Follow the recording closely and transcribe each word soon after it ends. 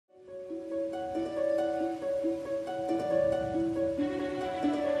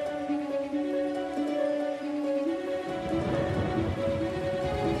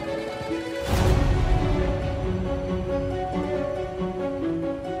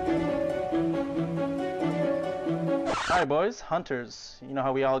Alright boys, hunters, you know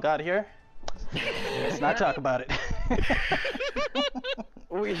how we all got here? Let's not talk about it.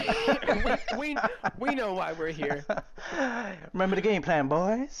 we know why we're here. Remember the game plan,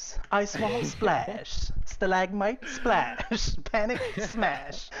 boys? Ice wall splash, stalagmite splash, panic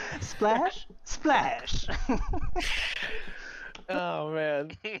smash, splash splash. Oh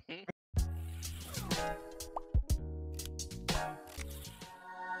man.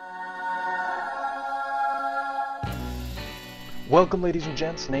 Welcome ladies and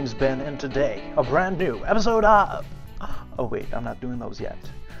gents, name's Ben, and today, a brand new episode of... Oh wait, I'm not doing those yet.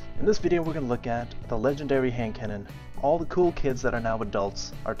 In this video we're going to look at the legendary hand cannon all the cool kids that are now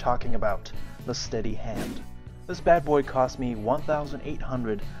adults are talking about, the Steady Hand. This bad boy cost me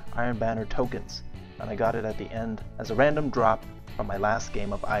 1,800 Iron Banner tokens, and I got it at the end as a random drop from my last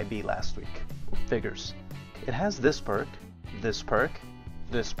game of IB last week. Figures. It has this perk, this perk,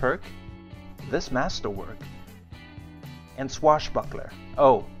 this perk, this masterwork, and Swashbuckler.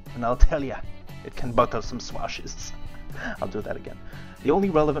 Oh, and I'll tell ya, it can buckle some swashes. I'll do that again. The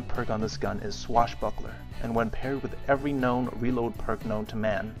only relevant perk on this gun is Swashbuckler, and when paired with every known reload perk known to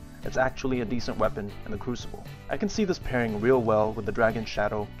man, it's actually a decent weapon in the Crucible. I can see this pairing real well with the Dragon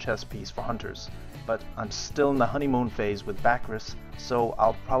Shadow chest piece for hunters, but I'm still in the honeymoon phase with Bacchus, so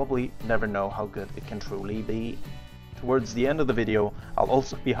I'll probably never know how good it can truly be. Towards the end of the video, I'll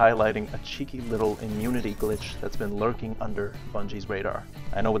also be highlighting a cheeky little immunity glitch that's been lurking under Bungie's radar.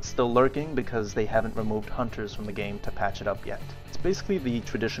 I know it's still lurking because they haven't removed hunters from the game to patch it up yet. It's basically the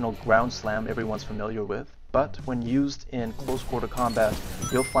traditional ground slam everyone's familiar with, but when used in close quarter combat,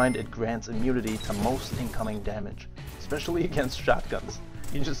 you'll find it grants immunity to most incoming damage, especially against shotguns.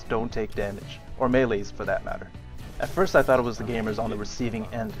 You just don't take damage, or melees for that matter. At first I thought it was the gamers on the receiving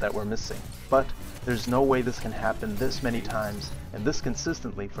end that were missing, but there's no way this can happen this many times and this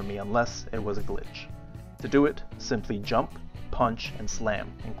consistently for me unless it was a glitch. To do it, simply jump, punch, and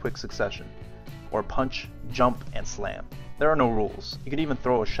slam in quick succession. Or punch, jump, and slam. There are no rules. You can even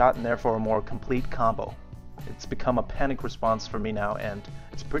throw a shot in there for a more complete combo. It's become a panic response for me now, and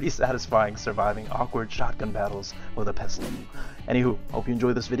it's pretty satisfying surviving awkward shotgun battles with a pistol. Anywho, hope you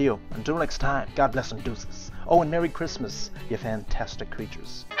enjoy this video. Until next time, God bless and deuces. Oh, and Merry Christmas, you fantastic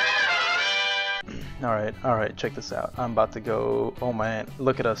creatures. Alright, check this out. I'm about to go... Oh man,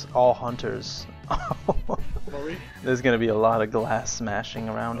 look at us, all hunters. There's gonna be a lot of glass smashing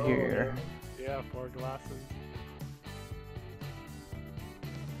around here. Yeah, 4 glasses.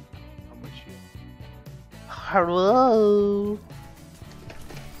 I'm with you. Hello.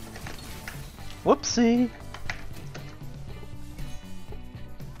 Whoopsie.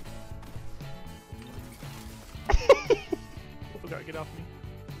 Oh god, get off me.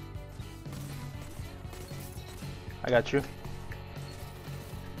 I got you.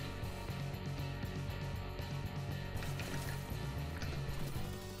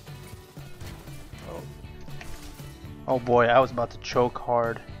 Oh boy, I was about to choke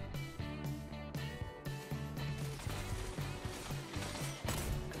hard.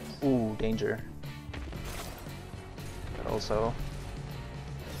 Ooh, danger. But also...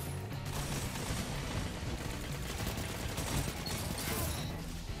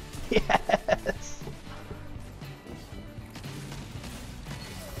 Yes!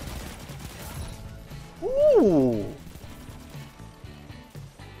 Ooh!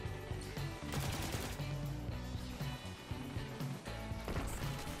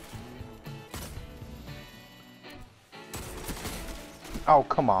 Oh,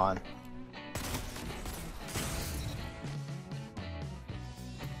 come on.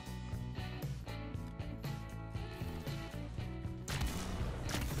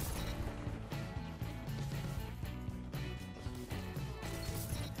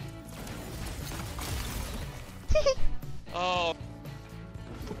 Oh.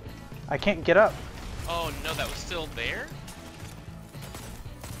 I can't get up. Oh no, that was still there?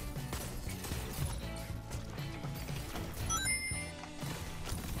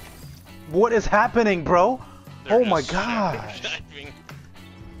 What is happening, bro? They're Oh my just gosh. shiving.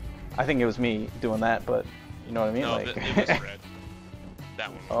 I think it was me doing that, but you know what I mean? No, like... it was red. That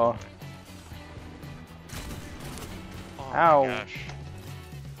one. Oh. Oh Ow. my gosh.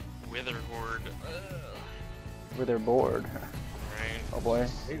 Wither horde. With their board. Right. Oh boy.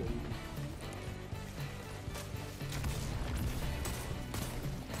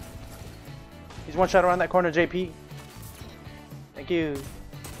 He's one shot around that corner, JP. Thank you.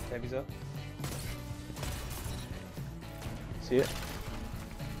 JP's up. See it?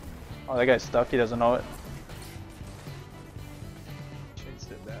 Oh, that guy's stuck. He doesn't know it. Chase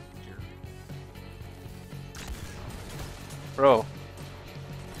did that. Bro.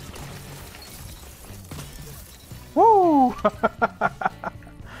 Woo!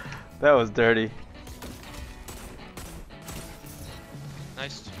 That was dirty.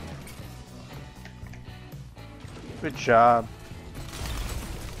 Nice. Good job.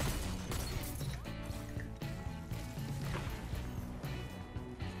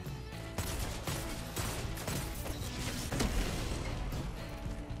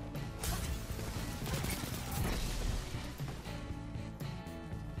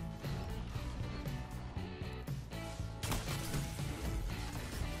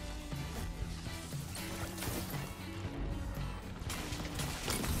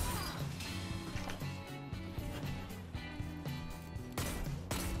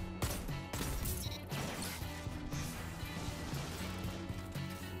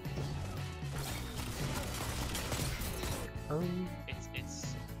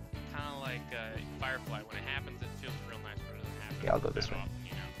 It's kind of like Firefly. When it happens, it feels real nice. When it doesn't happen, Yeah, I'll go it's this bad way. off,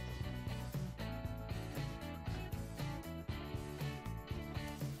 you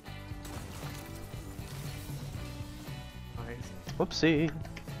know? Nice. Whoopsie.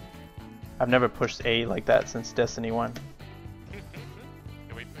 I've never pushed A like that since Destiny 1. Yeah,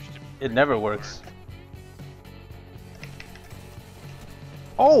 we pushed it. It never works.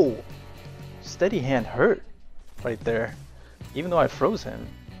 Oh! Steady hand hurt right there. Even though I froze him.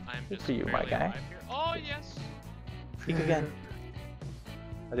 I'm Good just for you, my barely guy. alive here. Oh yes. Peek again.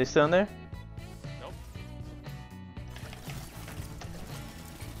 Are they still in there? Nope.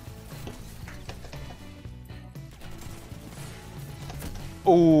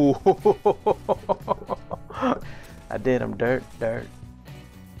 Ooh! I did him dirt.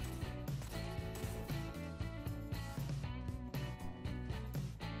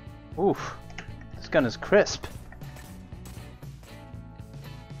 Oof. This gun is crisp.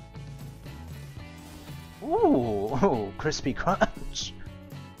 Ooh, crispy crunch.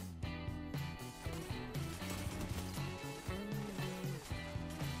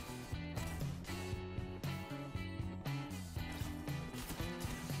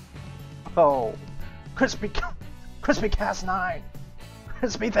 Oh, crispy Cas9,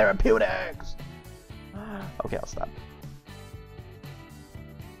 crispy therapeutics. Okay, I'll stop.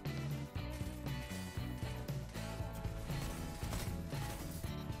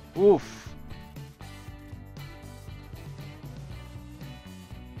 Oof.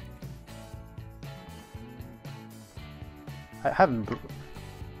 I haven't.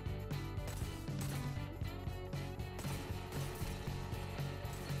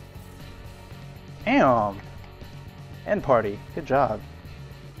 Damn. End party. Good job.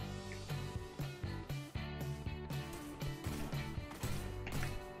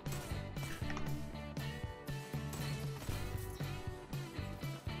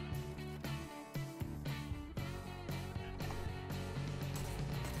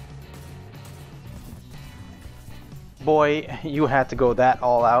 Boy, you had to go that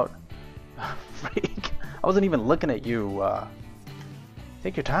all out. Freak. I wasn't even looking at you.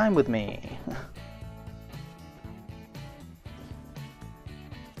 Take your time with me.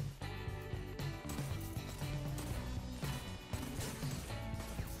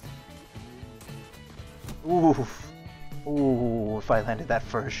 Oof. Ooh, if I landed that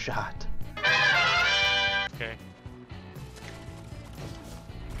first shot. Okay.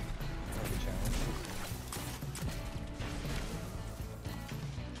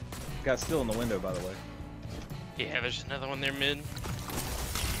 Got still in the window, by the way. Yeah, there's another one there mid.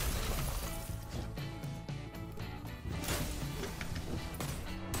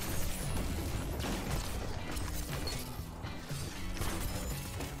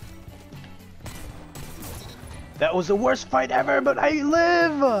 That was the worst fight ever, but I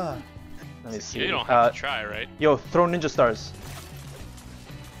live! Let me see. You don't have to try, right? Yo, throw ninja stars.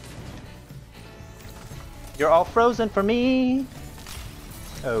 You're all frozen for me.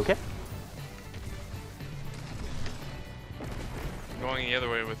 Okay. Going the other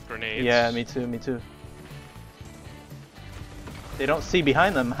way with grenades. Yeah, me too. They don't see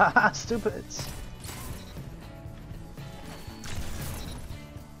behind them. Haha, stupids.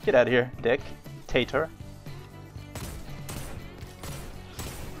 Get out of here, dick. Tater.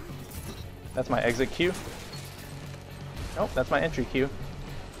 That's my exit queue. Nope, that's my entry queue.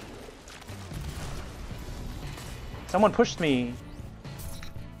 Someone pushed me.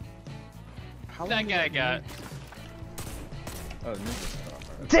 How That long guy did got. Oh, ninja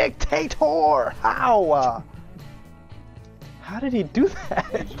star. Dictator! How? How did he do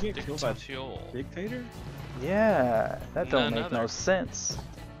that? Did you get killed by Fuel. Dictator? Yeah, that don't None make no other. sense.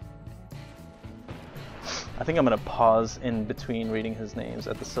 I think I'm gonna pause in between reading his names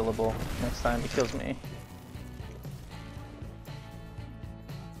at the syllable next time he kills me.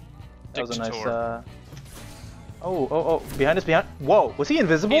 That was a nice, Dictator. Oh, oh, oh, behind us, behind. Whoa, was he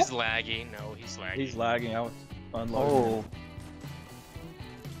invisible? He's laggy. No, he's laggy. He's lagging out. Unloading. Oh.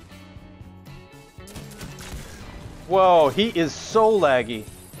 Whoa, he is so laggy.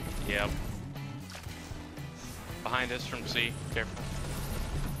 Yep. Behind us from C. Careful.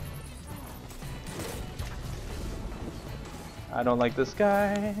 I don't like this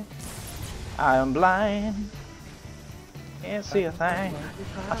guy. I am blind. Can't see a thing.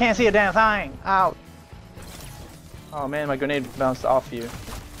 I can't see a damn thing. Ow. Oh man, my grenade bounced off you.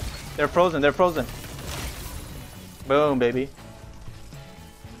 They're frozen. They're frozen. Boom, baby.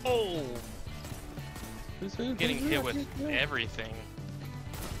 Oh. Who's who? Getting hit with everything.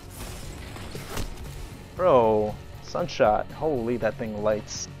 Bro, sunshot. Holy, that thing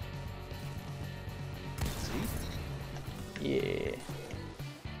lights. Yeah.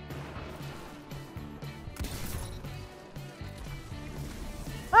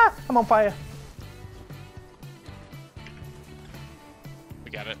 Ah, I'm on fire. We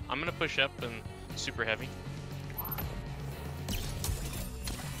got it. I'm gonna push up and super heavy.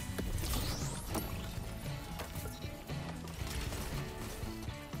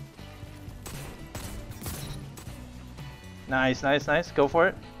 Nice, nice, nice. Go for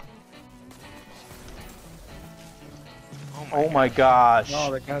it. Oh Oh my gosh.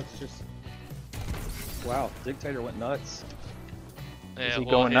 Oh, that guy's just. Wow, Dictator went nuts. Yeah, Is he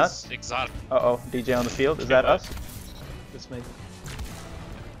well, going his nuts? Exotic. Uh-oh, DJ on the field. Is that us? This may.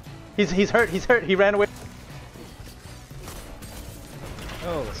 He's hurt. He's hurt. He ran away.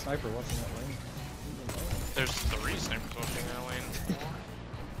 Oh, the sniper watching that lane. There's 3 snipers watching that lane.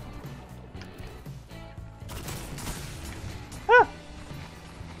 Ah!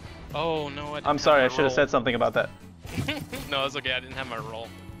 Oh no, I didn't I'm sorry. I have should have said something about that. No, it's okay. I didn't have my roll.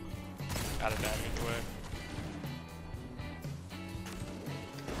 Got it back anyway.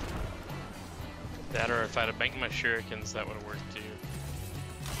 That or if I'd have banked my shurikens, that would have worked too.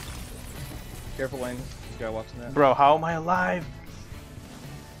 Careful, Lane. This guy watching that. Bro, how am I alive?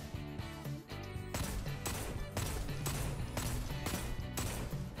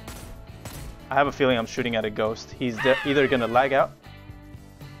 I have a feeling I'm shooting at a ghost. He's either gonna lag out.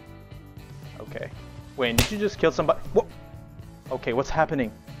 Okay. Wayne, did you just kill somebody? What? Okay, what's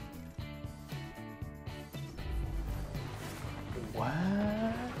happening? What?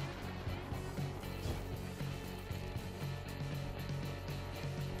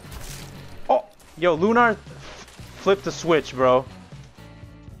 Oh, yo, Lunar flipped the switch, bro.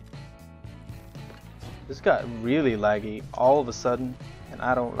 This got really laggy all of a sudden, and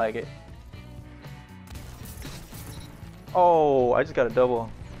I don't like it. Oh, I just got a double.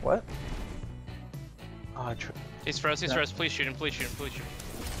 What? Oh, He's for us, he's for us. Please shoot him, please shoot him, please shoot him.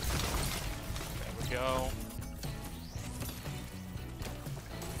 There we go.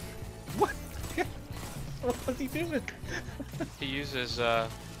 What? What was he doing? He uses, oh,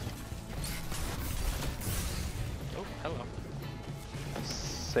 hello.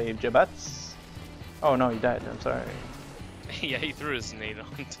 Saved your butts. Oh no, he died. I'm sorry. Yeah, he threw his nade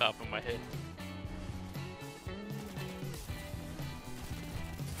on top of my head.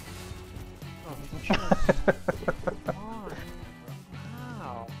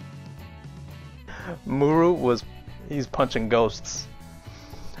 Wow. Muru he's punching ghosts.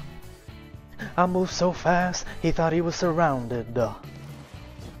 I moved so fast, he thought he was surrounded.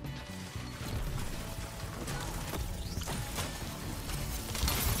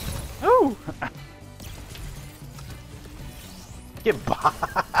 Oh! Get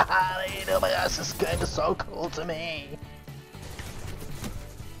bodied! Oh my gosh, this game is so cool to me.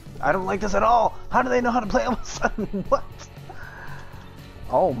 I don't like this at all. How do they know how to play all of a sudden? What?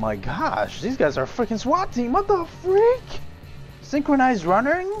 Oh my gosh, these guys are a freaking SWAT team. What the freak? Synchronized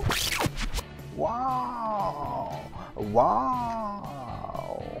running? Wow.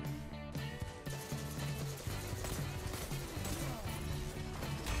 Wow.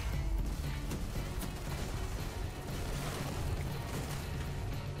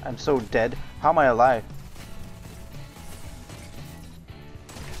 I'm so dead. How am I alive?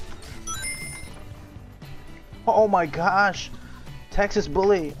 Oh my gosh! Texas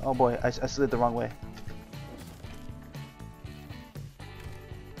bully! Oh boy, I slid the wrong way.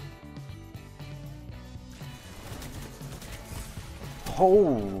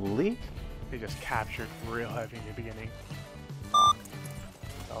 Holy! They just captured real heavy in the beginning. Oh.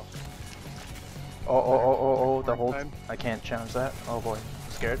 Oh, the whole... Time. I can't challenge that. Oh boy,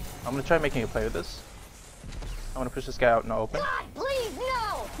 I'm scared. I'm gonna try making a play with this. I'm gonna push this guy out in the open. God, please,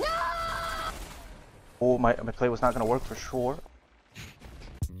 no! No! Oh, my play was not gonna work for sure.